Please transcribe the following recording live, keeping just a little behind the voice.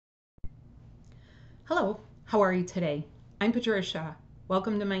Hello, how are you today? I'm Patricia.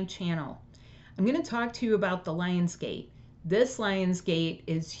 Welcome to my channel. I'm going to talk to you about the Lion's Gate. This Lion's Gate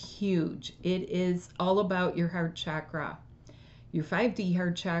is huge. It is all about your heart chakra, your 5D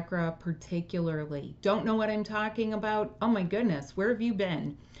heart chakra particularly. Don't know what I'm talking about? Oh my goodness, where have you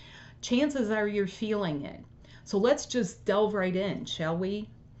been? Chances are you're feeling it. So let's just delve right in, shall we?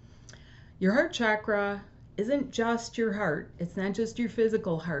 Your heart chakra isn't just your heart. It's not just your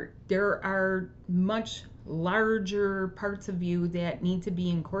physical heart. There are much larger parts of you that need to be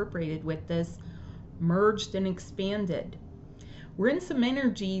incorporated with this, merged and expanded. We're in some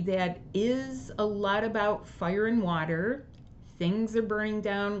energy that is a lot about fire and water. Things are burning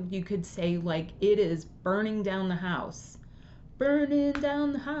down. You could say like it is burning down the house. Burning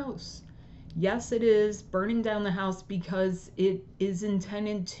down the house. Yes, it is burning down the house because it is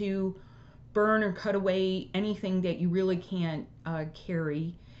intended to burn or cut away anything that you really can't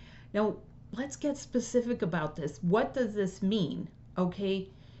carry. Now, let's get specific about this. What does this mean? Okay,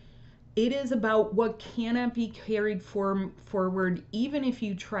 it is about what cannot be carried forward, even if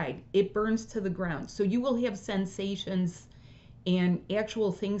you tried. It burns to the ground. So you will have sensations and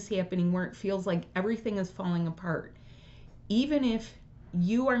actual things happening where it feels like everything is falling apart. Even if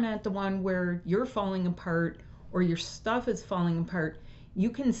you are not the one where you're falling apart or your stuff is falling apart, you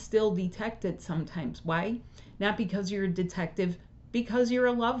can still detect it sometimes. Why? Not because you're a detective, because you're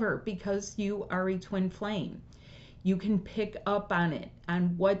a lover, because you are a twin flame. You can pick up on it,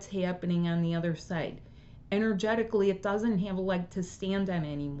 on what's happening on the other side. Energetically, it doesn't have a leg to stand on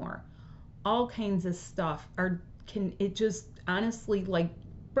anymore. All kinds of stuff it just honestly like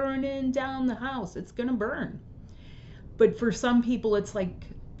burning down the house. It's gonna burn. But for some people, it's like,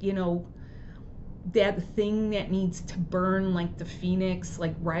 that thing that needs to burn like the phoenix,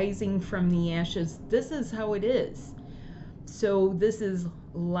 like rising from the ashes. This is how it is. So this is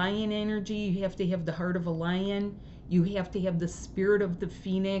lion energy. You have to have the heart of a lion. You have to have the spirit of the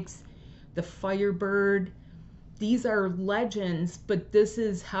phoenix, the firebird. These are legends, but this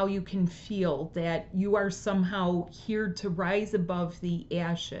is how you can feel that you are somehow here to rise above the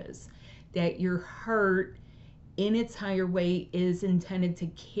ashes, that your heart in its higher way is intended to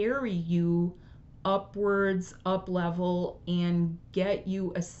carry you upwards, up level, and get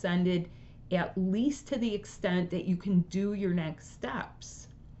you ascended at least to the extent that you can do your next steps.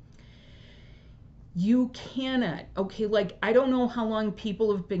 You cannot, okay, like I don't know how long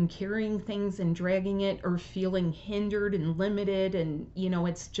people have been carrying things and dragging it or feeling hindered and limited and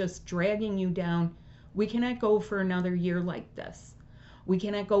it's just dragging you down. We cannot go for another year like this. We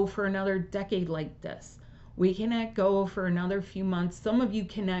cannot go for another decade like this. We cannot go for another few months. Some of you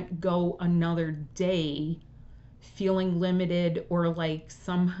cannot go another day feeling limited or like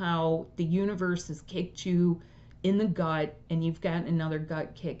somehow the universe has kicked you in the gut and you've gotten another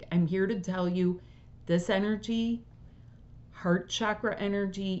gut kick. I'm here to tell you this energy, heart chakra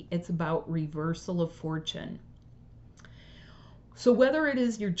energy, it's about reversal of fortune. So whether it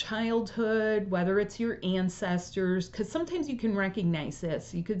is your childhood, whether it's your ancestors, because sometimes you can recognize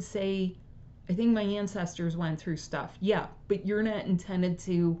this. You could say, I think my ancestors went through stuff. Yeah, but you're not intended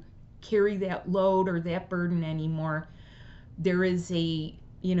to carry that load or that burden anymore. There is a,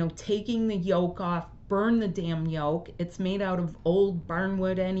 taking the yoke off, burn the damn yoke. It's made out of old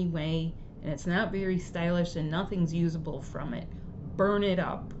barnwood anyway, and it's not very stylish and nothing's usable from it. Burn it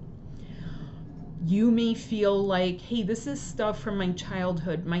up. You may feel like, hey, this is stuff from my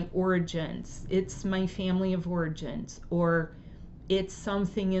childhood, my origins. It's my family of origins, or it's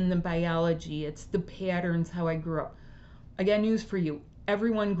something in the biology. It's the patterns, how I grew up. I got news for you.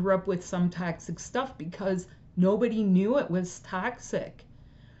 Everyone grew up with some toxic stuff because nobody knew it was toxic.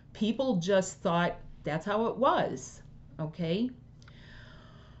 People just thought that's how it was, okay?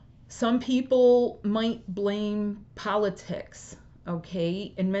 Some people might blame politics,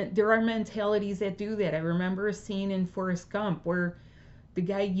 okay? And there are mentalities that do that. I remember a scene in Forrest Gump where the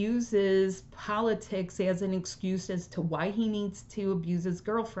guy uses politics as an excuse as to why he needs to abuse his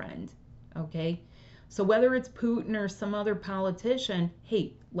girlfriend, okay? So whether it's Putin or some other politician,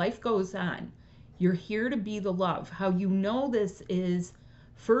 hey, life goes on. You're here to be the love. How you know this is,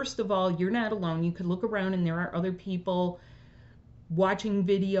 first of all, you're not alone. You could look around and there are other people watching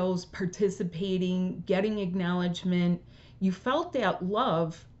videos, participating, getting acknowledgement. You felt that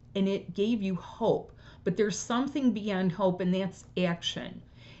love and it gave you hope. But there's something beyond hope, and that's action.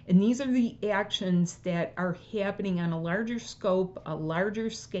 And these are the actions that are happening on a larger scope, a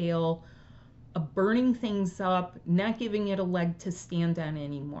larger scale, of burning things up, not giving it a leg to stand on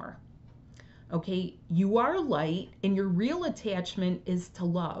anymore. Okay, you are light, and your real attachment is to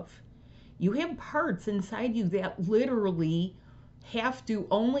love. You have parts inside you that literally have to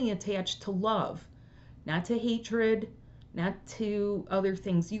only attach to love. not to hatred, not to other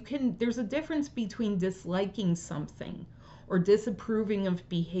things. There's a difference between disliking something or disapproving of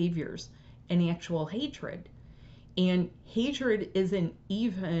behaviors and actual hatred. And hatred isn't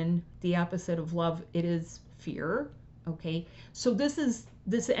even the opposite of love, it is fear. Okay, so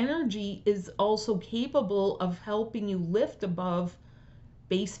this energy is also capable of helping you lift above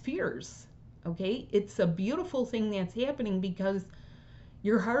base fears. Okay, it's a beautiful thing that's happening because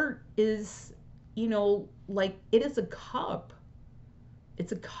your heart is, like it is a cup.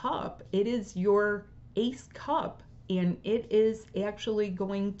 It's a cup. It is your ace cup, and it is actually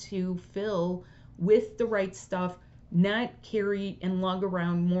going to fill with the right stuff, not carry and lug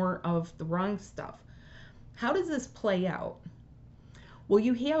around more of the wrong stuff. How does this play out? Well,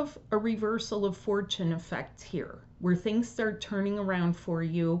 you have a reversal of fortune effect here, where things start turning around for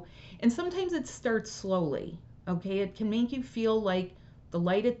you, and sometimes it starts slowly. Okay, it can make you feel like the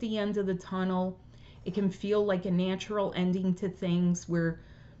light at the end of the tunnel. It can feel like a natural ending to things where,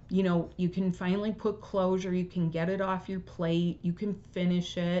 you can finally put closure, you can get it off your plate, you can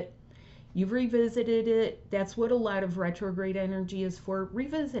finish it. You've revisited it. That's what a lot of retrograde energy is for.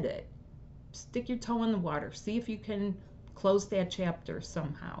 Revisit it. Stick your toe in the water. See if you can close that chapter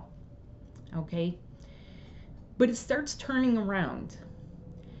somehow. Okay? But it starts turning around.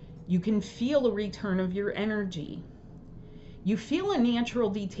 You can feel a return of your energy. You feel a natural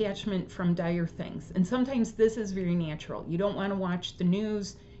detachment from dire things. And sometimes this is very natural. You don't want to watch the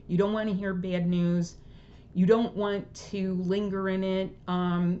news. You don't want to hear bad news. You don't want to linger in it.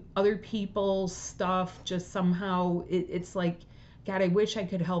 Other people's stuff just somehow, it's like, God, I wish I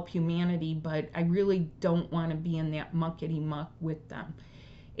could help humanity, but I really don't want to be in that muckety muck with them.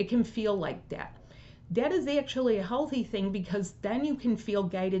 It can feel like that. That is actually a healthy thing, because then you can feel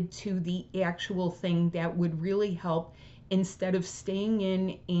guided to the actual thing that would really help, instead of staying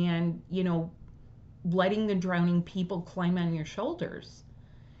in and, letting the drowning people climb on your shoulders.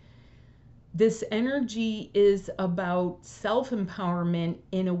 This energy is about self-empowerment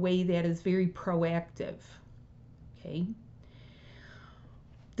in a way that is very proactive. Okay.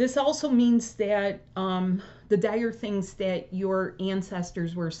 This also means that the dire things that your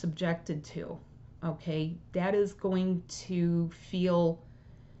ancestors were subjected to, okay, that is going to feel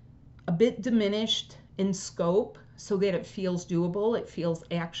a bit diminished in scope, so that it feels doable, it feels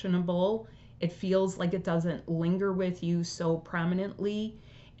actionable, it feels like it doesn't linger with you so prominently,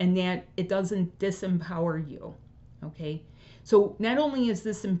 and that it doesn't disempower you. Okay, so not only is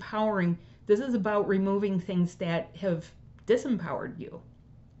this empowering, this is about removing things that have disempowered you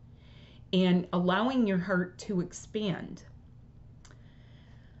and allowing your heart to expand.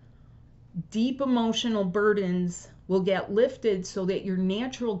 Deep emotional burdens will get lifted so that your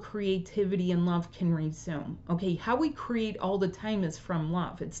natural creativity and love can resume. Okay, how we create all the time is from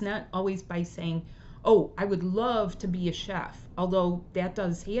love. It's not always by saying, oh, I would love to be a chef, although that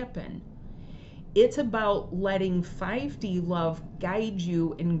does happen. It's about letting 5D love guide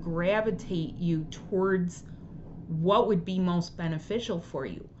you and gravitate you towards what would be most beneficial for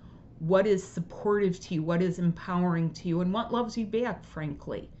you, what is supportive to you, what is empowering to you, and what loves you back,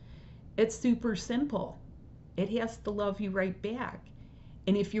 frankly. It's super simple. It has to love you right back.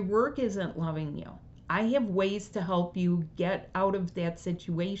 And if your work isn't loving you, I have ways to help you get out of that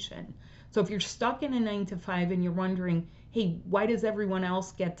situation. So if you're stuck in a 9-to-5 and you're wondering, hey, why does everyone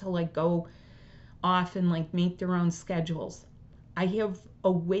else get to go off and make their own schedules? I have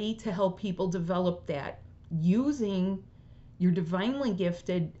a way to help people develop that using your divinely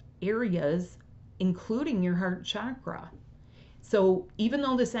gifted areas, including your heart chakra. So even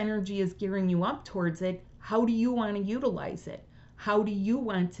though this energy is gearing you up towards it, how do you want to utilize it? How do you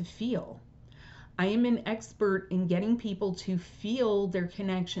want to feel? I am an expert in getting people to feel their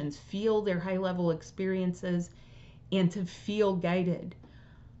connections, feel their high-level experiences, and to feel guided.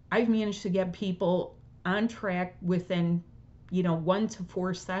 I've managed to get people on track within, 1 to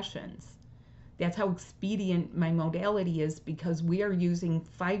 4 sessions. That's how expedient my modality is, because we are using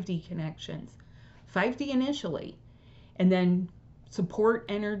 5D connections. 5D initially, and then support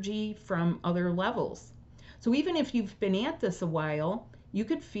energy from other levels. So even if you've been at this a while, you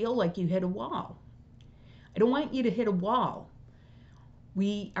could feel like you hit a wall. I don't want you to hit a wall.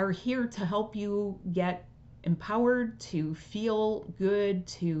 We are here to help you get empowered, to feel good,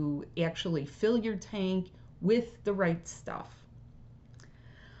 to actually fill your tank with the right stuff.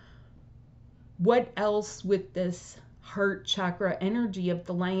 What else with this heart chakra energy of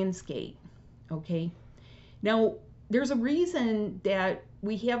the Lion's Gate? Okay. Now, there's a reason that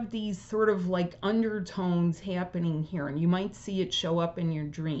we have these sort of undertones happening here, and you might see it show up in your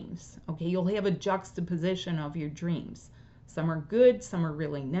dreams. Okay, you'll have a juxtaposition of your dreams. Some are good, some are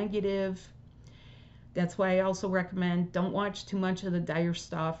really negative. That's why I also recommend don't watch too much of the dire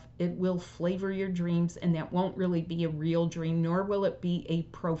stuff. It will flavor your dreams, and that won't really be a real dream, nor will it be a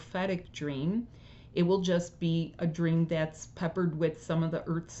prophetic dream. It will just be a dream that's peppered with some of the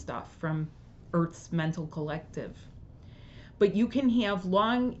earth stuff from Earth's mental collective. But you can have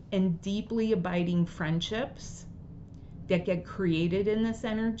long and deeply abiding friendships that get created in this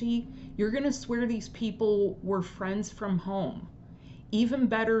energy. You're going to swear these people were friends from home. Even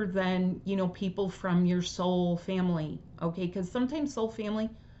better than, people from your soul family, okay? Because sometimes soul family,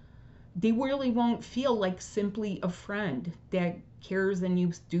 they really won't feel like simply a friend that cares and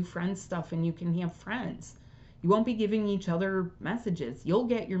you do friend stuff and you can have friends. You won't be giving each other messages. You'll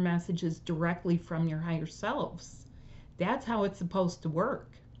get your messages directly from your higher selves. That's how it's supposed to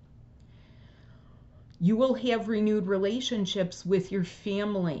work. You will have renewed relationships with your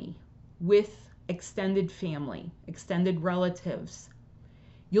family, with extended family, extended relatives.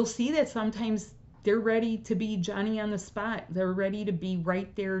 You'll see that sometimes they're ready to be Johnny on the spot. They're ready to be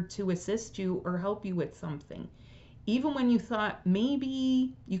right there to assist you or help you with something. Even when you thought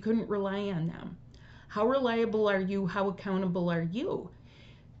maybe you couldn't rely on them. How reliable are you? How accountable are you?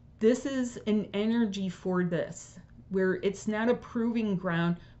 This is an energy for this, where it's not a proving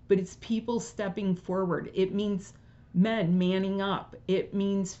ground, but it's people stepping forward. It means men manning up. It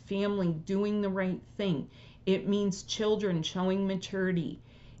means family doing the right thing. It means children showing maturity.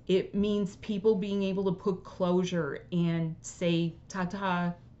 It means people being able to put closure and say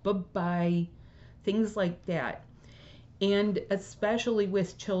ta-ta, bye-bye, things like that. And especially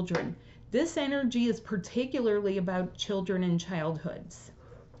with children. This energy is particularly about children and childhoods.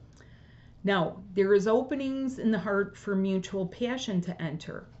 Now, there is openings in the heart for mutual passion to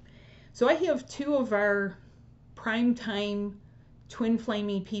enter. So I have two of our primetime twin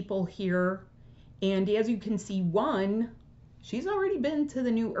flamey people here. And as you can see, one, she's already been to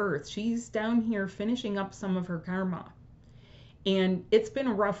the new earth. She's down here finishing up some of her karma. And it's been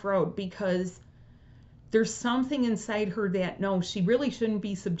a rough road because there's something inside her that, no, she really shouldn't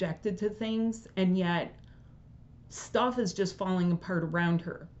be subjected to things. And yet stuff is just falling apart around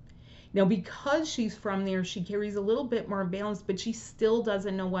her. Now, because she's from there, she carries a little bit more balance, but she still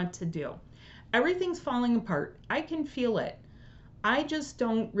doesn't know what to do. Everything's falling apart. I can feel it. I just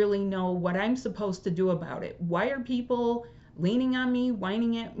don't really know what I'm supposed to do about it. Why are people leaning on me,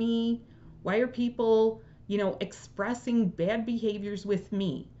 whining at me? Why are people, expressing bad behaviors with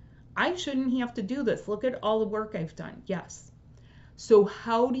me? I shouldn't have to do this. Look at all the work I've done. Yes. So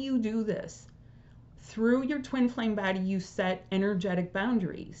how do you do this? Through your twin flame body, you set energetic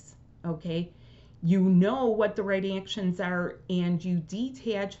boundaries. Okay? You know what the right actions are, and you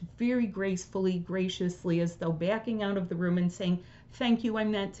detach very gracefully, graciously, as though backing out of the room and saying, thank you,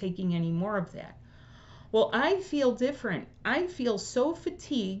 I'm not taking any more of that. Well, I feel different. I feel so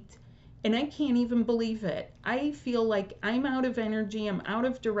fatigued, and I can't even believe it. I feel like I'm out of energy, I'm out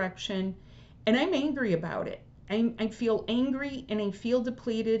of direction, and I'm angry about it. I feel angry, and I feel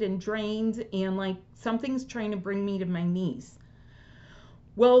depleted and drained, and like something's trying to bring me to my knees.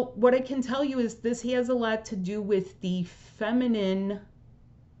 Well, what I can tell you is this has a lot to do with the feminine,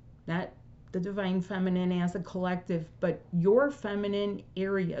 not the divine feminine as a collective, but your feminine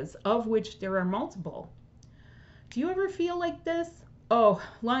areas, of which there are multiple. Do you ever feel like this? Oh,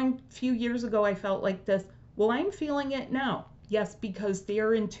 long few years ago I felt like this. Well, I'm feeling it now. Yes, because they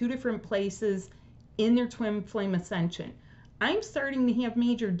are in two different places in their twin flame ascension. I'm starting to have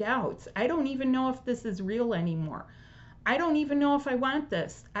major doubts. I don't even know if this is real anymore. I don't even know if I want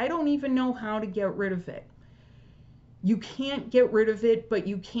this. I don't even know how to get rid of it. You can't get rid of it, but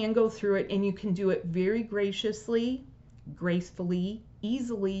you can go through it, and you can do it very graciously, gracefully,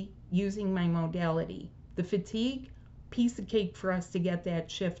 easily using my modality. The fatigue, piece of cake for us to get that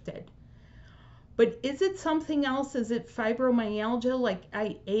shifted. But is it something else? Is it fibromyalgia? Like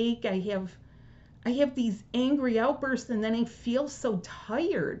I ache, I have these angry outbursts, and then I feel so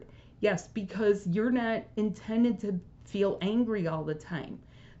tired. Yes, because you're not intended to feel angry all the time.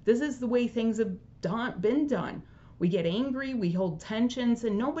 This is the way things have been done. We get angry, we hold tensions,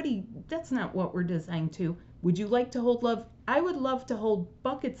 and that's not what we're designed to. Would you like to hold love? I would love to hold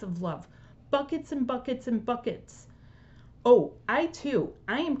buckets of love. Buckets and buckets and buckets. Oh, I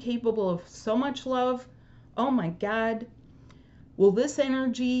am capable of so much love. Oh my God. Well, this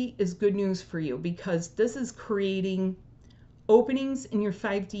energy is good news for you because this is creating openings in your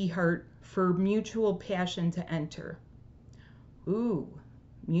 5D heart for mutual passion to enter. Ooh,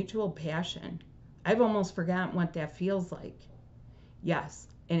 mutual passion. I've almost forgotten what that feels like. Yes,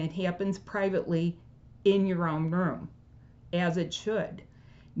 and it happens privately in your own room, as it should.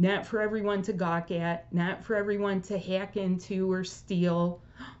 Not for everyone to gawk at, not for everyone to hack into or steal.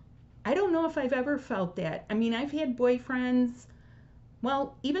 I don't know if I've ever felt that. I mean, I've had boyfriends,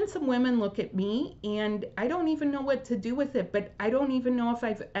 well, even some women look at me and I don't even know what to do with it, but I don't even know if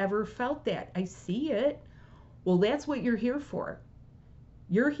I've ever felt that. I see it. Well, that's what you're here for.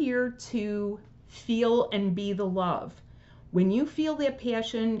 You're here to feel and be the love. When you feel that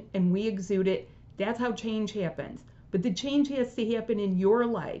passion and we exude it, that's how change happens. But the change has to happen in your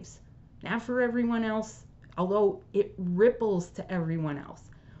lives, not for everyone else, although it ripples to everyone else.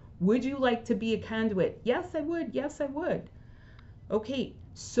 Would you like to be a conduit? Yes, I would. Yes, I would. Okay,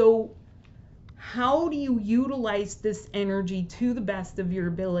 so how do you utilize this energy to the best of your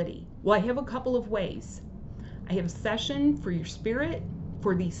ability? Well, I have a couple of ways. I have a session for your spirit,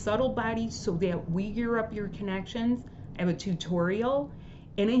 for the subtle body, so that we gear up your connections. I have a tutorial,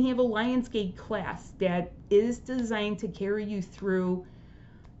 and I have a Lionsgate class that is designed to carry you through,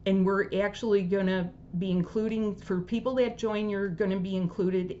 and we're actually going to be including, for people that join, you're going to be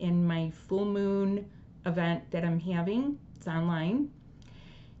included in my full moon event that I'm having. It's online.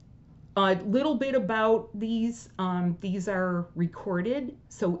 A little bit about these. These are recorded,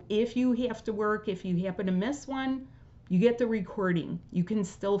 so if you have to work, if you happen to miss one, you get the recording. You can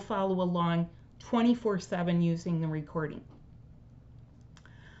still follow along 24/7 using the recording.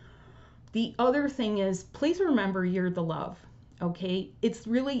 The other thing is, please remember you're the love, okay? It's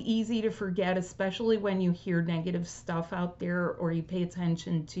really easy to forget, especially when you hear negative stuff out there or you pay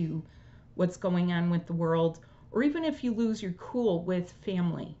attention to what's going on with the world, or even if you lose your cool with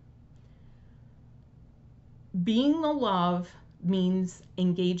family. Being the love means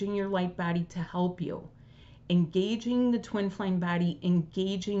engaging your light body to help you. Engaging the twin flame body,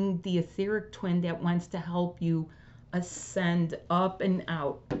 engaging the etheric twin that wants to help you ascend up and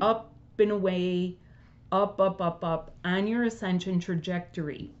out, up and away, up, up, up, up, on your ascension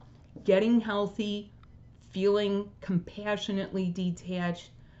trajectory. Getting healthy, feeling compassionately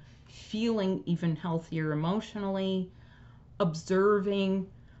detached, feeling even healthier emotionally, observing.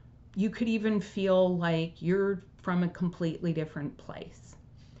 You could even feel like you're from a completely different place.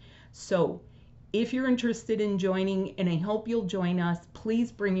 So if you're interested in joining, and I hope you'll join us,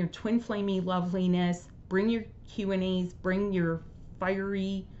 please bring your twin flamey loveliness, bring your Q&As, bring your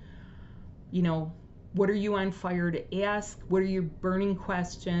fiery, what are you on fire to ask? What are your burning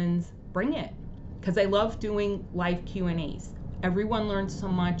questions? Bring it, because I love doing live Q&As. Everyone learns so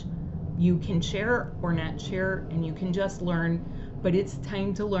much. You can share or not share, and you can just learn, but it's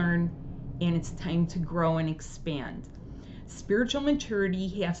time to learn, and it's time to grow and expand. Spiritual maturity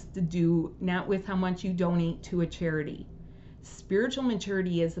has to do not with how much you donate to a charity. Spiritual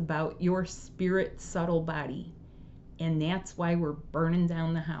maturity is about your spirit subtle body, and that's why we're burning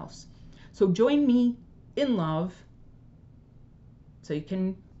down the house. So join me in love so you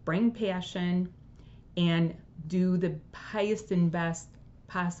can bring passion and do the highest and best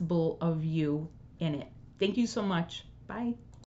possible of you in it. Thank you so much. Bye.